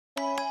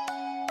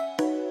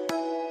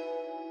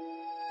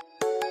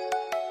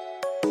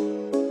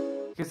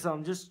Okay, so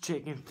I'm just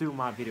checking through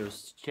my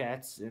videos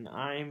chats and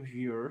I'm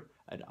here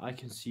and I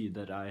can see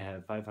that I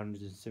have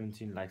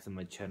 517 likes on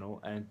my channel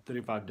and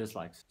 35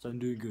 dislikes. So I'm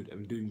doing good,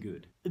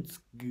 It's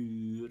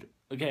good.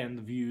 Okay, and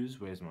the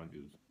views, where's my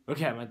views?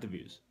 Okay, I'm at the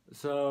views.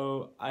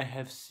 So I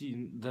have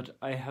seen that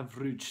I have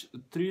reached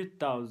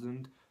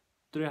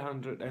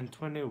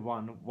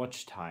 3,321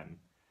 watch time.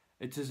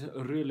 It is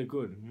really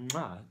good.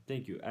 Mwah,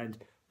 thank you.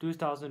 And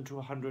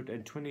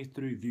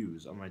 2,223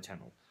 views on my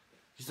channel.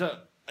 So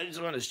I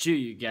just want to show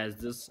you guys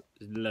this.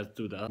 Let's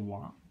do that.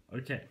 Wow.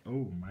 Okay.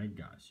 Oh my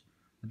gosh.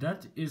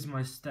 That is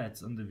my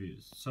stats on the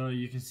views. So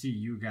you can see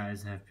you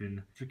guys have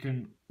been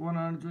freaking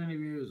 120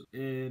 views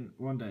in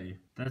one day.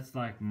 That's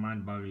like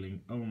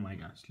mind-boggling. Oh my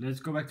gosh. Let's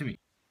go back to me.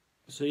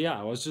 So yeah,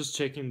 I was just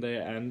checking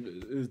there and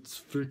it's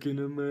freaking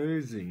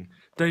amazing.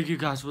 Thank you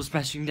guys for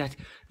smashing that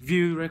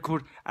view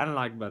record and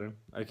like button.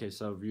 Okay,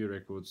 so view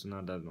records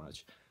not that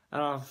much.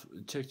 And I've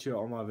checked here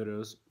all my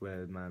videos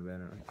with my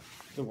banner.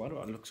 So why do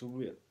I look so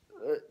weird?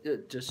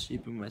 Just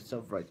shaping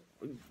myself right.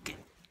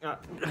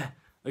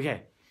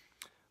 Okay,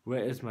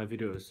 where is my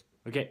videos?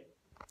 Okay,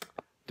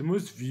 the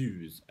most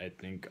views I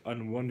think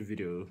on one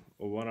video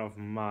or one of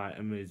my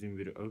amazing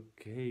video.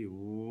 Okay,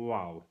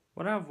 wow.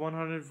 What I have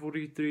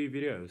 143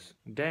 videos.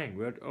 Dang,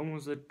 we're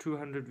almost at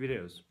 200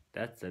 videos.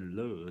 That's a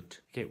lot.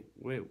 Okay,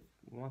 wait,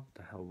 what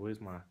the hell? Where's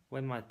my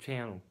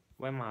channel?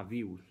 Where my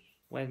views?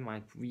 Where's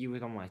my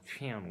views on my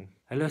channel?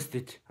 I lost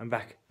it. I'm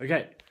back.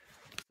 Okay.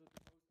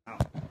 Ow.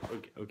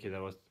 Okay,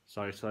 that was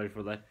sorry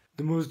for that.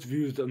 The most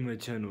views on my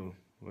channel.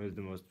 Where's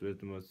the most?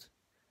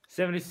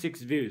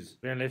 76 views.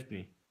 Then left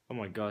me. Oh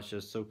my gosh,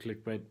 that's so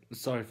clickbait.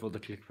 Sorry for the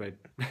clickbait.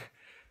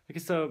 Okay,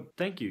 so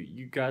thank you.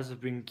 You guys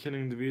have been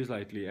killing the views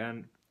lately,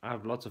 and I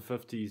have lots of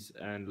 50s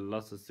and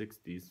lots of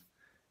 60s.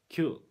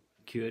 Cool.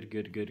 Good.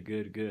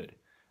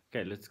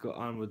 Okay, let's go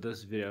on with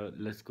this video.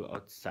 Let's go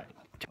outside.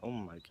 Oh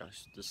my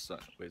gosh, the sun.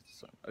 Where's the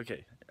sun?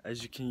 Okay,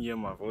 as you can hear,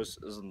 my voice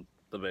isn't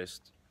the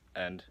best,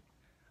 and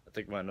I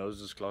think my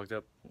nose is clogged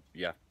up.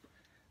 Yeah,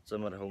 so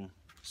I'm at home,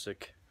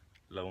 sick,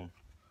 alone.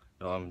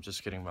 No, I'm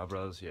just kidding, my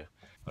brother's here.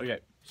 Okay,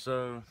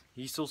 so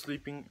he's still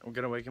sleeping. I'm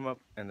gonna wake him up,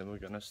 and then we're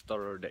gonna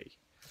start our day.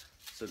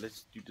 So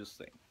let's do this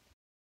thing.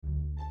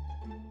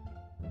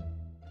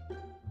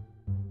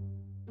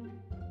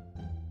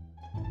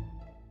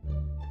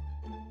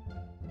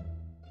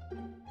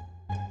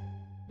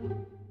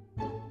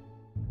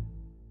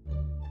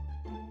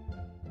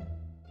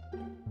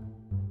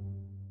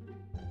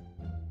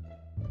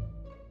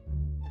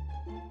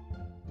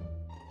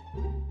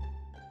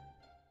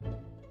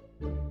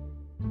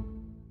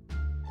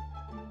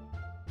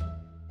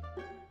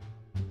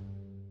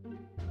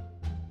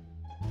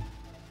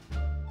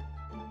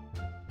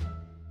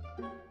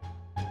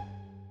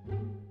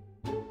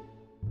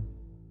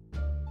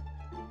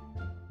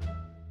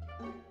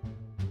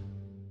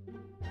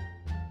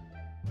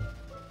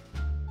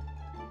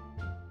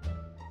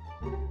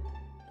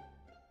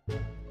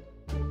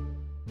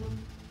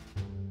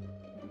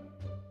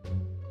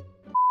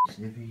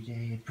 Every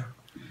day, bro.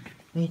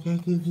 Oh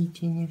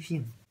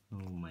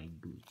my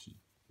Gucci.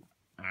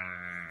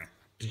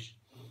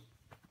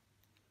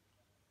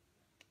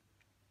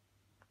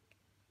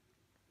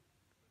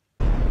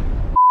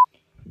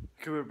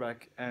 Okay, we're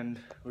back and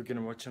we're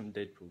gonna watch some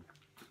Deadpool.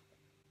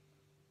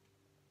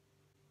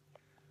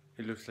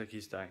 He looks like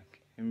he's dying.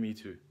 And me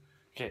too.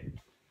 Okay,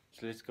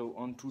 so let's go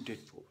on to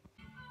Deadpool.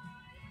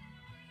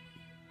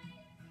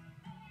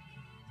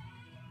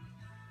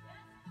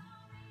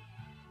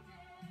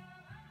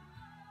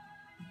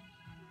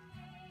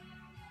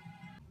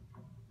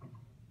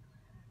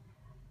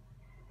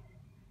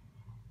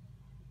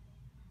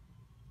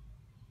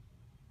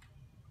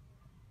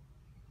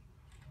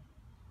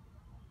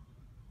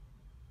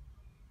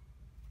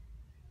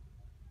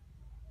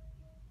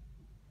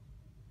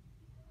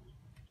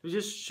 Let me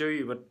just show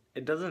you, but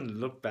it doesn't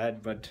look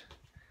bad, but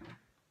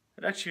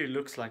it actually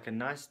looks like a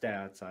nice day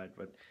outside.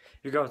 But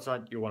if you go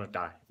outside, you want to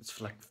die. It's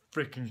like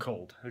freaking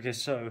cold. Okay,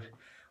 so I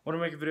want to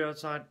make a video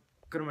outside.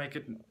 Gonna make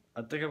it.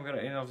 I think I'm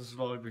gonna end off this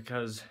vlog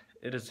because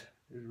it is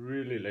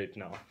really late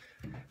now,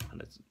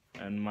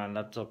 and my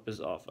laptop is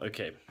off.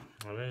 Okay,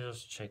 let me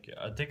just check it.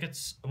 I think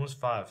it's almost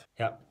 5.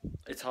 Yeah,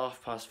 it's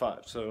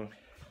 5:30. So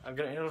I'm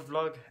gonna end the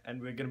vlog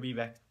and we're gonna be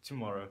back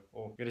tomorrow,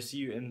 or gonna see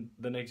you in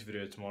the next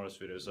video, tomorrow's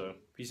video. So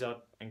peace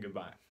out and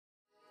goodbye.